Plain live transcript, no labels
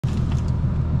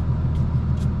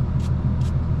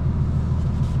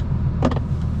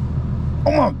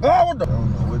Oh my God, what the? I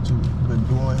don't know what you been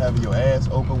doing, having your ass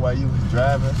open while you was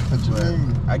driving. What you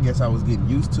mean? I guess I was getting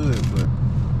used to it, but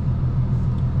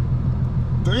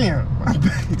Damn, my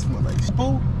bag smell like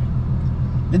food.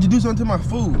 Did you do something to my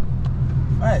food?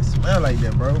 Why it smell like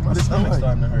that, bro? My stomach's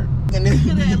starting to hurt. You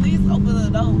could at least open the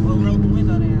door or roll the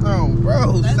window down. Oh,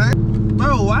 bro, son.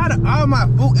 Bro, why all my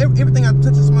food, everything I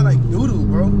touch smell like doo-doo,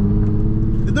 bro?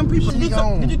 Did them people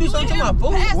did you do something to my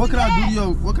food? what can I do to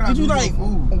your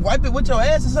food? Wipe it with your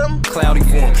ass or something? Cloudy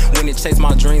form, when it chased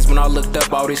my dreams, when I looked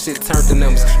up, all this shit turned to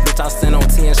numbers. Bitch, I stand on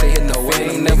 10, shit hit no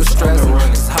way, ain't never stressing.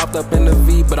 Just hopped up in the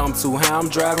V, but I'm too high, I'm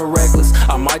driving reckless.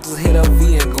 I might just hit a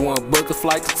V and go and book a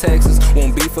flight to Texas.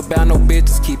 Won't beef about no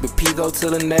bitches, keep it P, go to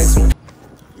the next one.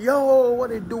 Yo, what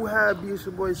it do, how it be? It's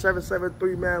your boy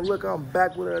 773, man. Look, I'm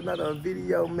back with another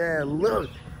video, man. Look,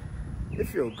 it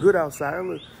feel good outside.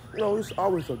 Look, you know, it's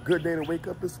always a good day to wake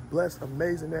up. It's blessed,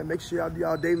 amazing, man. Make sure y'all do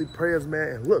y'all daily prayers, man.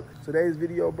 And look, today's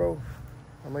video, bro,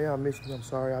 I know y'all missed me. I'm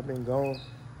sorry, I've been gone.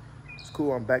 It's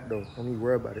cool, I'm back, though. Don't need to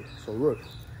worry about it. So, look,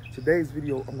 today's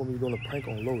video, I'm going to be doing a prank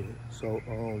on Loaded. So,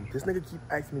 this nigga keep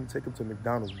asking me to take him to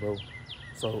McDonald's, bro.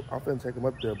 So, I'm finna take him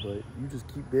up there, but you just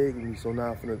keep begging me. So,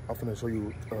 now I'm finna show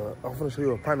you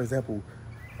a prime example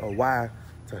of why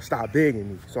to stop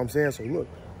begging me. So, I'm saying, so, look,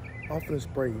 I'm finna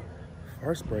spray,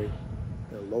 first spray,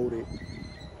 and Loaded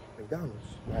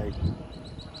McDonald's. Like,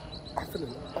 I'm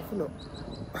finna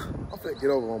get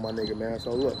over on my nigga, man.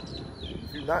 So look,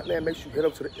 if you're not, man, make sure you head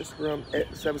up to the Instagram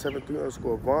at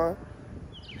 773_Vaughn.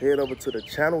 Head over to the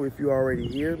channel if you're already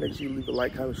here. Make sure you leave a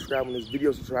like, comment, subscribe on this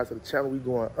video. Subscribe to the channel. We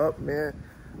going up, man.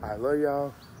 I love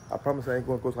y'all. I promise I ain't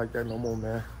gonna go like that no more,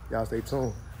 man. Y'all stay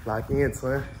tuned. Lock in,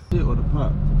 son. Shit or the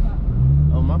pop?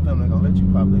 Oh, my family gonna let you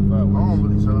pop their fireworks. I don't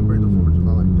really celebrate the 4th of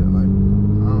July like that. Like,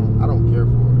 I don't care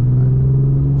for it.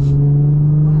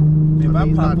 If I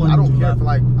don't care for,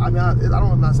 like, I'm not saying I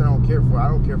don't care for it. I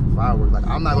don't care for fireworks. Like,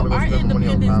 I'm not gonna go spend money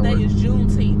on fireworks. Our Independence Day is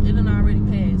Juneteenth. It done already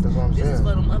passed. That's what I'm saying. This is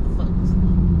for them other folks.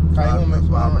 So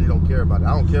I really don't care about it.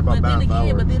 I don't care about buying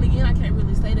fireworks. But then again, I can't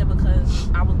really say that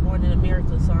because I was born in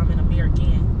America, so I'm an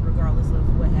American, regardless of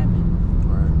what happened.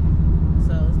 Right.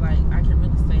 So it's like, I can't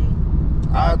really say.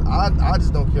 I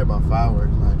just don't care about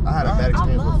fireworks. Like, I had a bad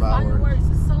experience with fireworks. Fireworks.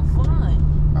 It's so fun.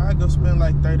 I'd go spend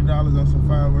like $30 on some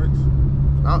fireworks.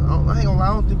 I ain't gonna lie, I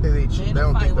don't think they cheap. They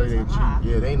don't think they cheap.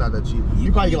 Yeah, they ain't not that cheap.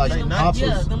 You probably get like some poppers.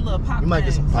 Yeah, them little pop. You might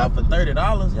get some pop for $30.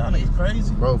 Y'all niggas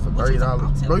crazy. Bro, for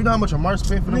 $30. Bro, you know how much a Mark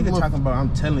spent for them? Nigga talking about, I'm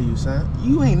telling you, son.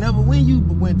 You ain't never, when you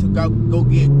went to go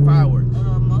get fireworks?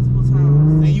 Multiple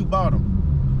times. And you bought them.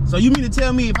 So you mean to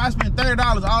tell me if I spend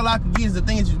 $30, all I could get is the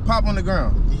things you pop on the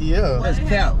ground? Yeah. That's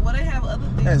cap. Well, they have other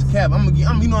things. That's cap. I'm gonna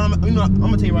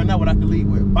tell you right now what I can leave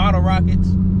with. Bottle rockets,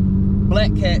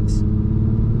 black cats,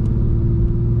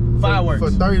 fireworks. For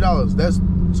 $30, that's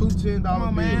two $10 Come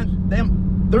on, bills. man. Them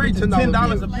 $3 to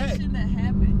 $10 a pack. Shouldn't that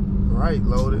happen? Right,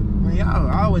 Loaded. Man, y'all,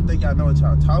 I always think y'all know what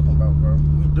y'all talking about, bro.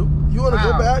 We do. You wanna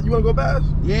go back? You wanna go back?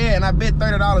 Yeah, and I bet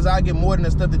 $30 I get more than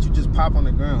the stuff that you just pop on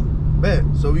the ground. Bet.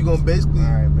 So we gonna basically,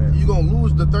 bet. you gonna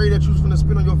lose the 30 that you was finna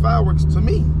spend on your fireworks to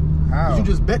me. How? You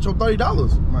just bet your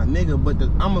 $30. My nigga, but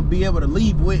I'm gonna be able to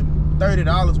leave with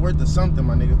 $30 worth of something,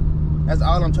 my nigga. That's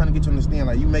all I'm trying to get you to understand.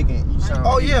 Like, you sound.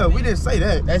 Oh yeah, we didn't say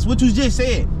that. That's what you just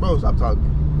said. Bro, stop talking.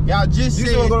 Y'all just said.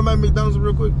 You still wanna go to McDonald's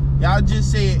real quick? Y'all just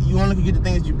said you only can get the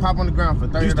things that you pop on the ground for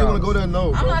 $30. You still wanna go there?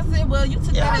 No, bro. I'm not saying, well, you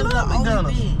took that as the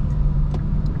only thing.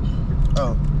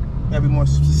 Oh, you gotta be more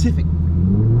specific.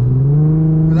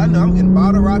 Cause I know I'm getting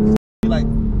bottle rockets, like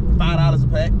 $5 a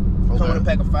pack. Okay. Come in a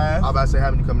pack of 5. I was about to say,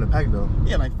 how many come in a pack though?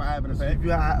 Yeah, like 5 in a pack. If you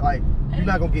like, you're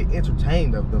not gonna get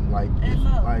entertained of them. Like,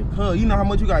 you know how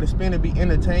much you gotta spend to be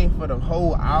entertained for the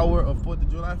whole hour of 4th of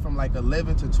July from like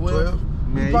 11 to 12?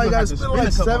 Man, you probably gotta spend like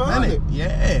 $700. Yeah.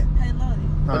 Hey, Lottie.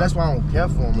 But that's why I don't care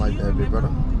for them like that, big brother.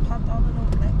 When we popped all of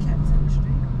those black caps in the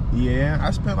street? Yeah,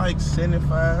 I spent like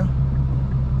 75.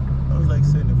 I was like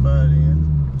 75 then.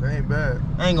 That ain't bad.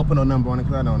 I ain't gonna put no number on it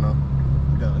because I don't know.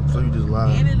 So you just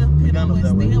lied. And it depends on what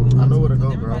still we go to. I know where to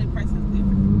go, bro. Everybody's price is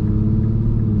different.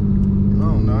 I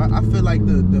don't know. I feel like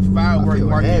the firework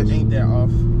market ain't that off.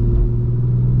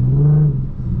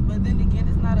 But then again,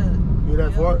 it's not a. You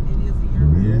that for it? It is a year.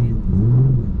 Yeah.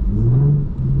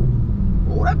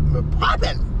 Oh, that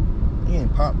popping. It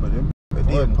ain't pop, but it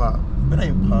did pop. It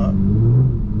ain't pop.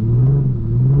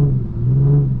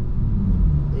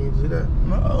 You didn't see that?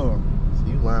 No.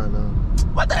 See, you lying now.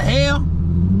 What the hell?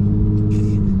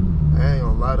 I ain't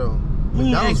gonna lie though.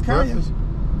 McDonald's breakfast.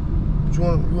 You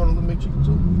want a little McChicken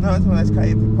too? No, that's when that's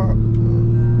KFC pop.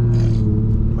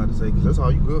 I'm about to say, cause that's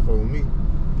all you good for with me.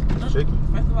 Chicken.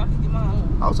 First of all, I can get my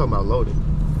own. I was talking about Loaded.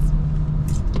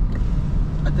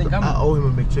 I think I owe him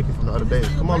a McChicken from the other day.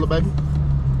 Come on, little baby.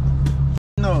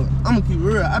 I'm gonna keep it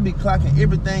real. I be clocking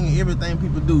everything and everything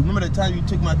people do. Remember the time you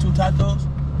took my 2 tacos?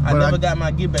 I never got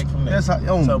my get back from that. That's how,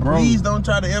 so bro. Please don't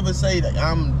try to ever say that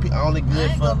I'm only good I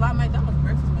ain't for. gonna lie, McDonald's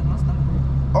breakfast make my stomach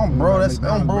hurt. Oh, bro, that's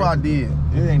I did.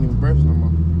 It ain't even breakfast no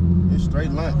more. It's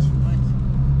straight lunch.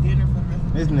 Dinner for the rest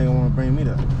of the This nigga wanna bring me to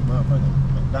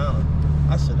motherfucking McDonald's.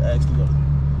 I should actually go to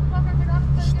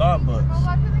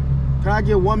Starbucks Can I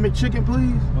get 1 McChicken,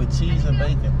 please? with cheese and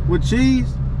bacon. With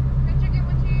cheese?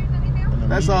 And a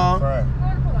That's medium all. Fry.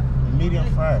 The medium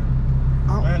fry.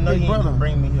 Man, I know Big you brother. ain't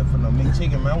bring me here for no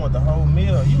McChicken, man. I want the whole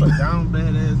meal. You a down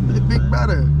badass nigga, Big man.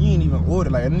 brother. You ain't even order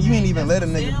like you ain't even let a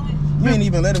nigga. You ain't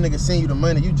even let a nigga send you the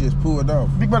money. You just pulled off.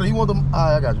 Big brother, you want them?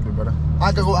 I got you, big brother.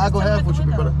 I go half with you,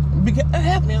 big brother. Because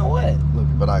help me on what? Look,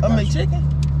 big brother, I A got you. McChicken?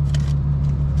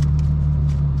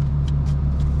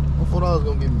 What $4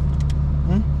 gonna give me?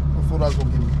 What $4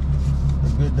 gonna give me? A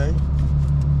good day.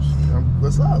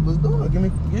 Let's do Well, it. give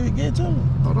it to me.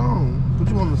 Hold on. What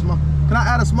you want in the small? Can I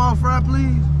add a small fry,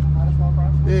 please? Add a small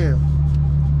fry? Yeah.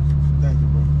 Thank you,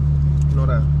 bro. You know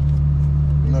that.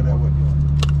 You know that what?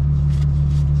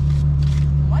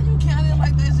 Why you counting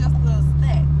like that's just a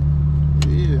stack?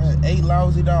 Yeah. That's $8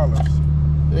 lousy.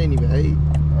 It ain't even 8.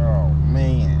 Oh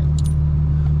man.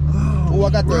 Oh, I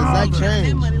got the exact That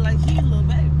change. money like he a little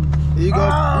baby. Here you go.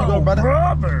 Here you go, brother.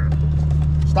 Brother.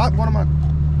 Stop one of my.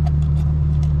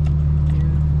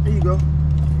 Here you go.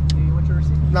 You want your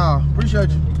receipt? Nah, appreciate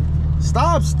you.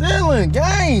 Stop stealing,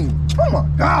 gang. Oh my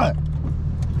God.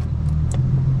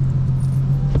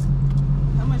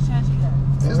 How much chance you got?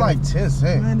 It's like 10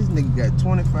 cents. Man, this nigga got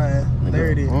 25, Nigga,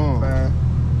 35,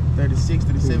 36,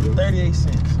 37, 38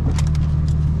 cents.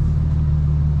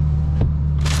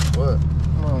 What?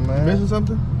 Come on, man. Missing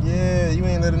something? Yeah, you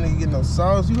ain't let a nigga get no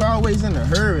sauce. You always in a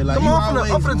hurry. Like, Come you on,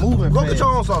 always I'm finna moving go fast. get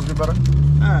your own sauce, big brother.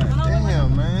 God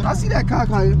damn, man. I see that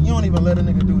cock out here. You don't even let a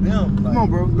nigga do them. Like, Come on,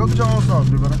 bro. Go get your own sauce,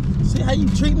 big brother. See how you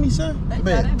treat me, son? They got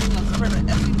Bet. that bitch on spread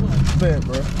everywhere. Bet,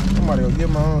 bro. I'm about to go get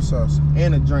my own sauce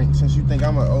and a drink since you think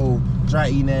I'm an old dry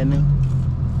eating that nigga.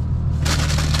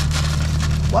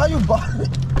 Why you buying it?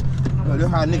 Look,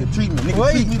 that's how a nigga treat me. Nigga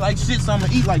Wait. treat me like shit, so I'm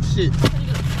gonna eat like shit.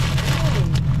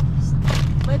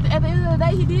 But at the end of the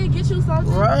day, he did get you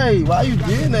something. Right. Why you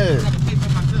getting that?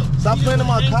 Stop playing in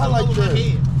my car like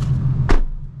that.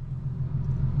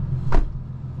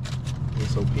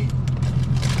 It's so peak.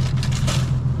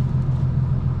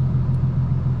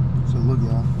 So look,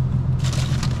 y'all.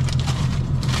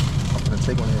 I'm gonna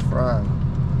take one of your fries.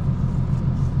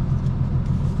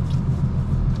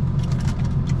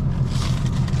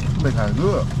 They kind of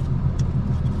good.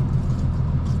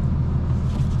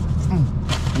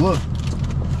 Look.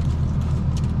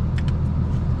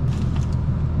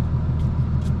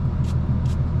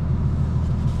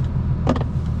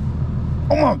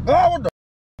 Oh my God, what the?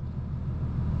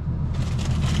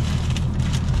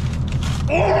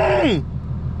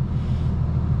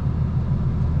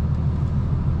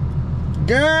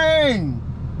 Gang!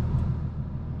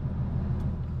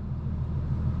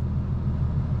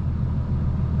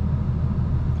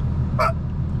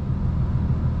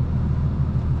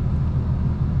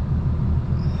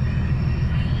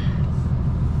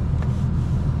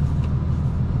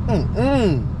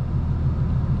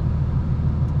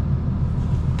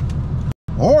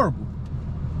 Horrible.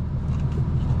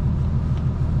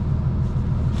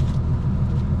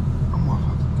 Oh my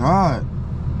God.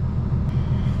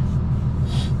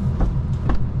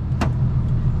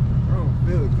 I don't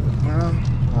feel good, man.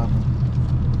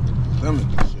 Stomach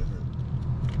shit hurt.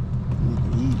 Need to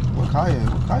eat. What Kaya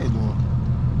doing?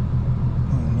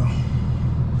 I don't know.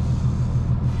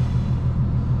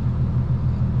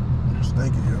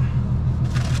 Steak here.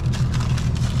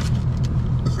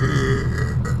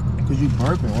 Cause you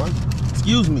burping, what?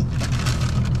 Excuse me.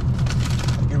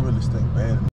 I can really stink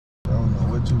bad. I don't know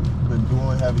what you been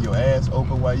doing, having your ass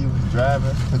open while you was driving.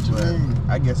 What you but mean?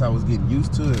 I guess I was getting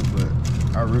used to it, but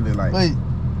I really like. Wait,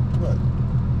 What?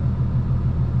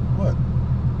 What?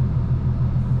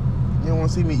 You don't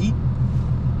want to see me eat?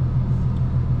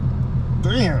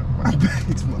 Damn, my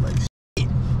bag smell like shit.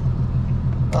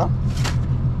 huh?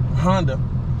 Honda,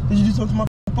 did you do something to my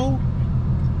food?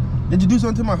 Did you do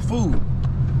something to my food?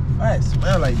 Why it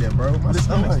smell like that, bro? My What it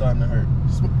smell stomach's like? starting to hurt.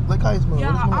 Like Kaya smell.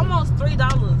 Yeah, What it smell like? almost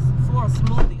 $3 for a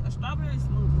smoothie, a strawberry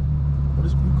smoothie. What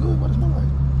is good? What it smell like?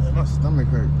 Man, my stomach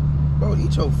hurt. Bro,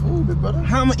 eat your food, big brother.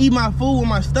 How I'ma eat my food when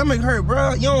my stomach hurt,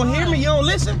 bro? You don't hear me? You don't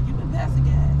listen? You been passing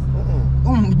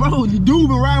gas. Bro, the dude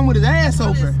been riding with his ass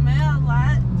What it open. smell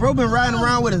like? Bro been riding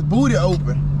around with his booty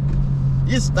open.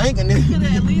 It's stinking. You could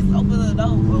at least open the door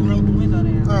or roll the window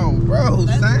down. Oh, bro,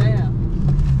 That's son.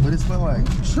 bad. What it smell like?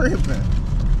 Tripping.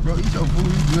 Bro, eat your food.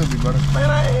 You good, big brother. Man,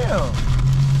 I am.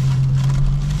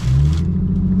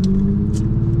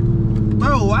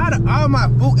 Bro, why all my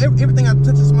food, everything I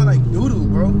touch smell like doo-doo,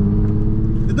 bro?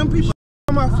 Did them people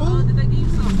on my food? Did they give you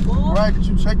some food? Right, did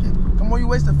you check it? Come on, you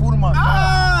wasted food in my car.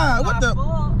 Ah, what the?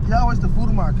 Y'all wasted food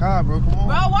in my car, bro. Come on.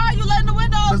 Bro, why are you letting the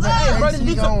windows up? Hey, bro, did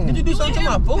you do something to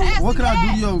my food? What could I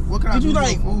do to your? What could I do to your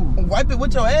Did you food? wipe it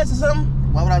with your ass or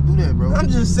something? Why would I do that, bro? I'm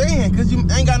just saying, cause you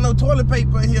ain't got no toilet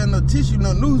paper in here, no tissue,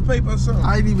 no newspaper or something.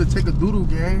 I didn't even take a doodle,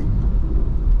 gang.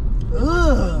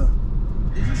 Ugh.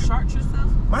 Did you shart yourself?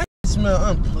 My smell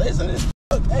unpleasant as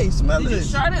fuck. Hey, smell Did you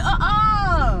this. shart it?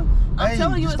 I'm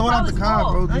telling you, just it's throw it out the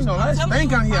car, bro. I ain't gonna lie,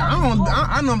 stink out here.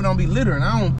 I normally don't be littering.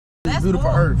 I don't That's beautiful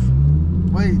full. earth.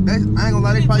 Wait, I ain't gonna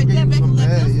lie, they probably gave you some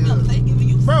bad, yeah.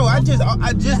 Bro, I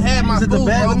just had my Is it food, the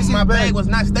bag? bro. Let me see My the bag. bag was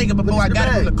not stinking before I see the got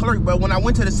it from bag. the clerk, but when I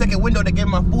went to the second window to get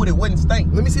my food, it wouldn't stink.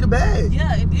 Let me see the bag.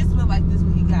 Yeah, it did smell like this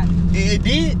when he got it. It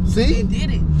did. See? It did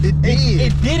it. It did.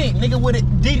 It didn't, nigga. What it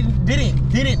didn't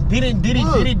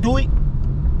do it.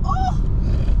 Oh,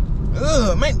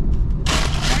 Ugh, man.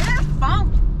 that's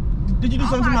funky. Did you do Oh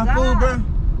something to my my food, God. bro?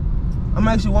 I'm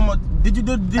asking you one more. Did you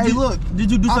do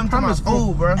something to my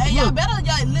food, bro? Hey, y'all Look. better,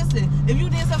 listen. If you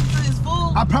did something to his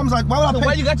food, I promise, like, why would I So pay?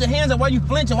 why you got your hands up? Why you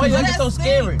flinching? Why you acting so That's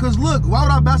scary? Cause look, why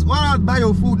would I buy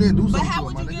your food then do something? but how to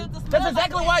would it, you my give nigga? the smell That's like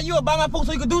exactly that? why you would buy my food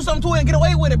so you could do something to it and get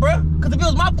away with it, bro. Cause if it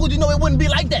was my food, you know it wouldn't be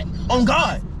like that. On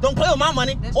God, don't play with my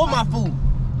money That's or fine. my food.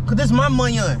 Cause this my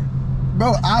money on.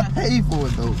 Bro, I paid for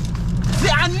it though. See,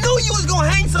 I knew you was gonna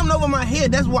hang something over my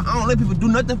head. That's why I don't let people do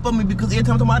nothing for me because every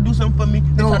time I do something for me,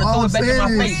 they No, try to throw all it back in I'm my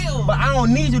saying face. is- But I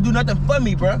don't need you to do nothing for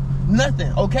me, bro.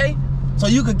 Nothing, okay? So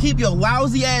you can keep your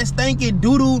lousy ass, stinking,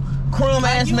 doodle, crumb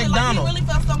Like, ass you, like you McDonald's. really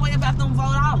felt some way about them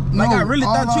 $4. Like, I really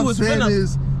all thought you I'm was saying finna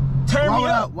is, Turn me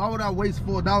up. why would I waste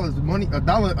 $4? Money, a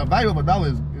value of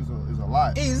 $1 is a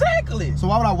lot. Exactly. So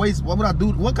why would I waste? What would I do?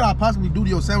 What could I possibly do to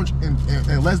your sandwich in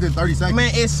less than 30 seconds?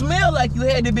 Man, it smelled like you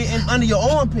had to be under your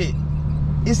armpit.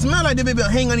 It smelled like they been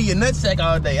hanging under your nutsack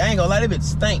all day. I ain't gonna lie, that bitch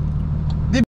stink.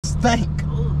 This bitch stink.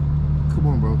 Come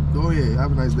on, bro. Go ahead.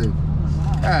 Have a nice day.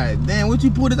 God damn, what you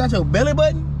pulled this out your belly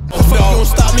button? Fuck, you don't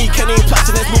stop me, can't even plot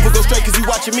the next move and go straight cause you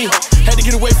watching me. Had to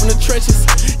get away from the trenches,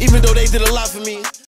 even though they did a lot for me.